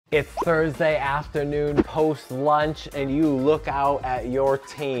It's Thursday afternoon post-lunch and you look out at your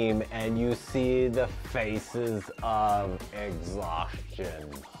team and you see the faces of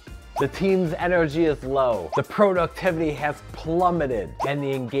exhaustion. The team's energy is low, the productivity has plummeted, and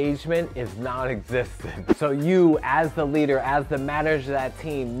the engagement is non-existent. So you, as the leader, as the manager of that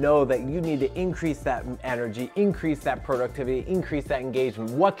team, know that you need to increase that energy, increase that productivity, increase that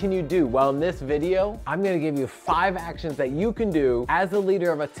engagement. What can you do? Well, in this video, I'm gonna give you 5 actions that you can do as a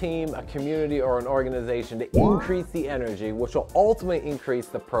leader of a team, a community, or an organization to increase the energy, which will ultimately increase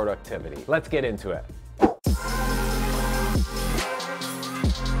the productivity. Let's get into it.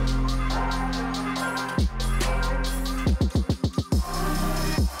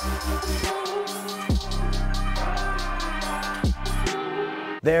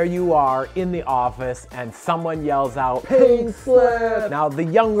 There you are in the office and someone yells out, "Pink slip!" Now the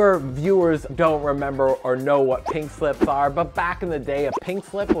younger viewers don't remember or know what pink slips are, but back in the day, a pink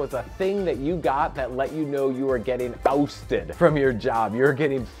slip was a thing that you got that let you know you were getting ousted from your job. You're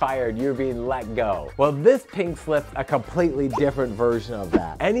getting fired, you're being let go. Well, this pink slip's a completely different version of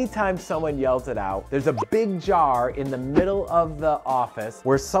that. Anytime someone yells it out, there's a big jar in the middle of the office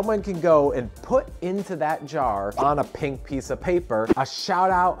where someone can go and put into that jar on a pink piece of paper a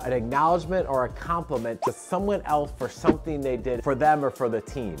shout out, an acknowledgement, or a compliment to someone else for something they did for them or for the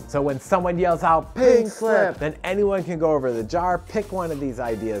team. So when someone yells out, "Pink slip," then anyone can go over to the jar, pick one of these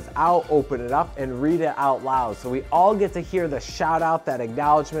ideas out, open it up, and read it out loud. So we all get to hear the shout out, that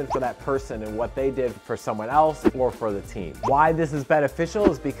acknowledgement for that person and what they did for someone else or for the team. Why this is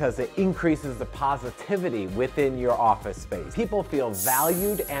beneficial is because it increases the positivity within your office space. People feel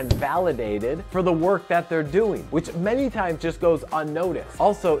valued and validated for the work that they're doing, which many times just goes unnoticed.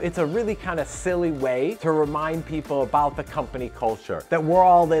 Also, it's a really kind of silly way to remind people about the company culture, that we're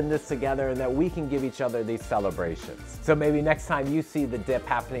all in this together and that we can give each other these celebrations. So maybe next time you see the dip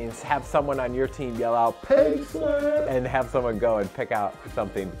happening, have someone on your team yell out, "Pink slip," and have someone go and pick out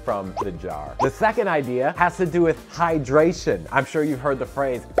something from the jar. The second idea has to do with hydration. I'm sure you've heard the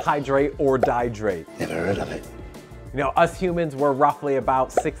phrase, hydrate or dihydrate. Never heard of it. You know, us humans, we're roughly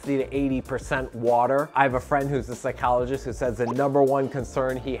about 60 to 80% water. I have a friend who's a psychologist who says the #1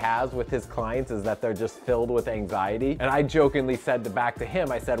 concern he has with his clients is that they're just filled with anxiety. And I jokingly said back to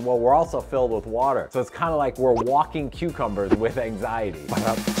him, I said, well, we're also filled with water. So it's kind of like we're walking cucumbers with anxiety.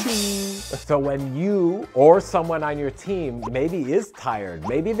 So when you or someone on your team maybe is tired,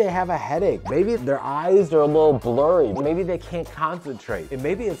 maybe they have a headache, maybe their eyes are a little blurry, maybe they can't concentrate, and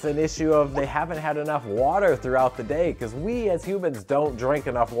maybe it's an issue of they haven't had enough water throughout the day, because we as humans don't drink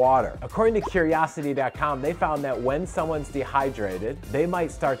enough water. According to Curiosity.com, they found that when someone's dehydrated, they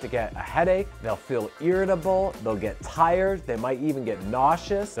might start to get a headache, they'll feel irritable, they'll get tired, they might even get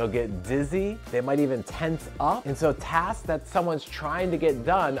nauseous, they'll get dizzy, they might even tense up. And so tasks that someone's trying to get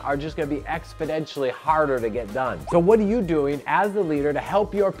done are just gonna be exponentially harder to get done. So what are you doing as the leader to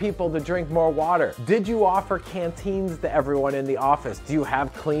help your people to drink more water? Did you offer canteens to everyone in the office? Do you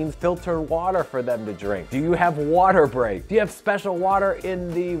have clean filtered water for them to drink? Do you have water break? Do you have special water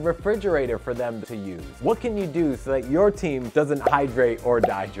in the refrigerator for them to use? What can you do so that your team doesn't hydrate or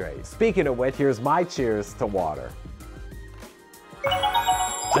dihydrate? Speaking of which, here's my cheers to water.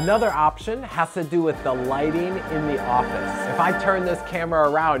 Another option has to do with the lighting in the office. If I turn this camera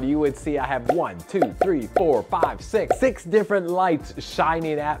around, you would see I have 1, 2, 3, 4, 5, 6 different lights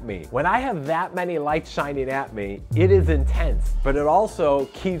shining at me. When I have that many lights shining at me, it is intense, but it also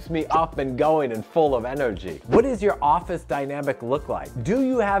keeps me up and going and full of energy. What does your office dynamic look like? Do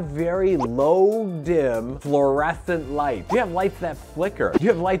you have very low dim fluorescent lights? Do you have lights that flicker? Do you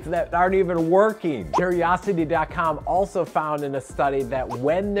have lights that aren't even working? Curiosity.com also found in a study that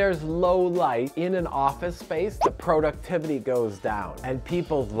when there's low light in an office space, the productivity goes down and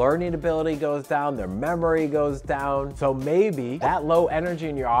people's learning ability goes down, their memory goes down. So maybe that low energy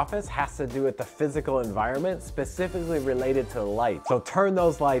in your office has to do with the physical environment, specifically related to the light. So turn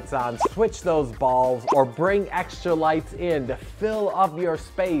those lights on, switch those bulbs, or bring extra lights in to fill up your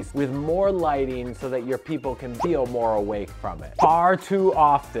space with more lighting so that your people can feel more awake from it. Far too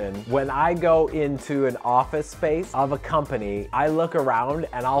often, when I go into an office space of a company, I look around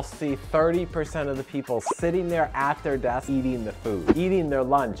and I'll see 30% of the people sitting there at their desk eating the food, eating their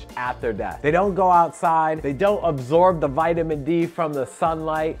lunch at their desk. They don't go outside, they don't absorb the vitamin D from the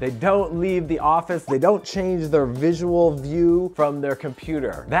sunlight, they don't leave the office, they don't change their visual view from their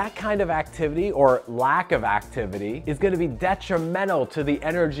computer. That kind of activity or lack of activity is going to be detrimental to the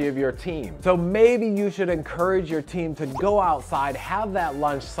energy of your team. So maybe you should encourage your team to go outside, have that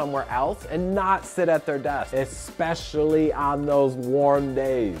lunch somewhere else, and not sit at their desk, especially on those warm days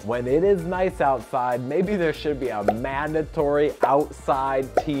days. When it is nice outside, maybe there should be a mandatory outside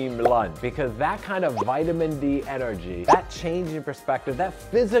team lunch, because that kind of vitamin D energy, that change in perspective, that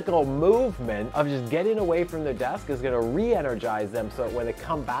physical movement of just getting away from the desk is gonna re-energize them so that when they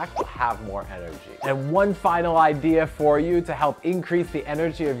come back, they'll have more energy. And one final idea for you to help increase the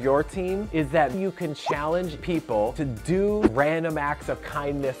energy of your team is that you can challenge people to do random acts of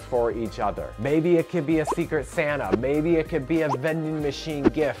kindness for each other. Maybe it could be a secret Santa, maybe it could be a vending machine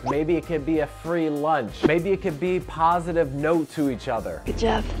gift, maybe it could be a free lunch, maybe it could be positive note to each other. Good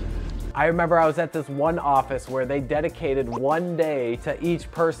job. I remember I was at this one office where they dedicated one day to each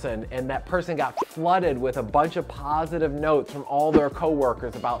person, and that person got flooded with a bunch of positive notes from all their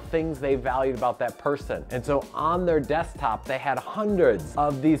coworkers about things they valued about that person. And so on their desktop, they had hundreds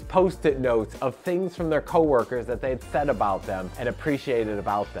of these Post-it notes of things from their coworkers that they'd said about them and appreciated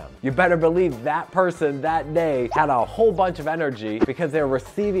about them. You better believe that person that day had a whole bunch of energy because they were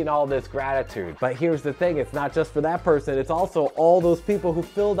receiving all this gratitude. But here's the thing, it's not just for that person, it's also all those people who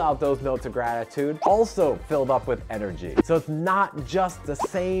filled out those notes of gratitude also filled up with energy. So it's not just the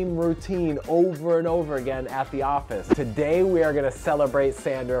same routine over and over again at the office. Today we are going to celebrate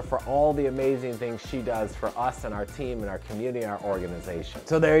Sandra for all the amazing things she does for us and our team and our community and our organization.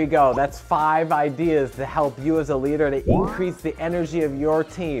 So there you go. That's 5 ideas to help you as a leader to increase the energy of your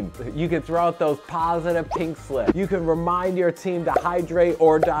team. You can throw out those positive pink slips. You can remind your team to hydrate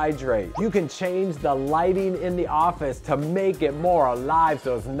or dehydrate. You can change the lighting in the office to make it more alive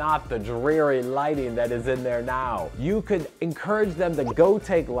so it's not the dreary lighting that is in there now. You could encourage them to go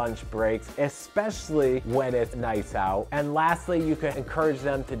take lunch breaks, especially when it's nice out. And lastly, you could encourage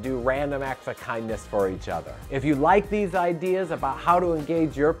them to do random acts of kindness for each other. If you like these ideas about how to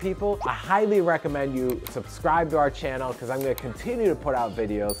engage your people, I highly recommend you subscribe to our channel because I'm going to continue to put out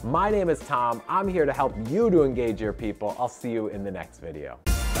videos. My name is Tom. I'm here to help you to engage your people. I'll see you in the next video.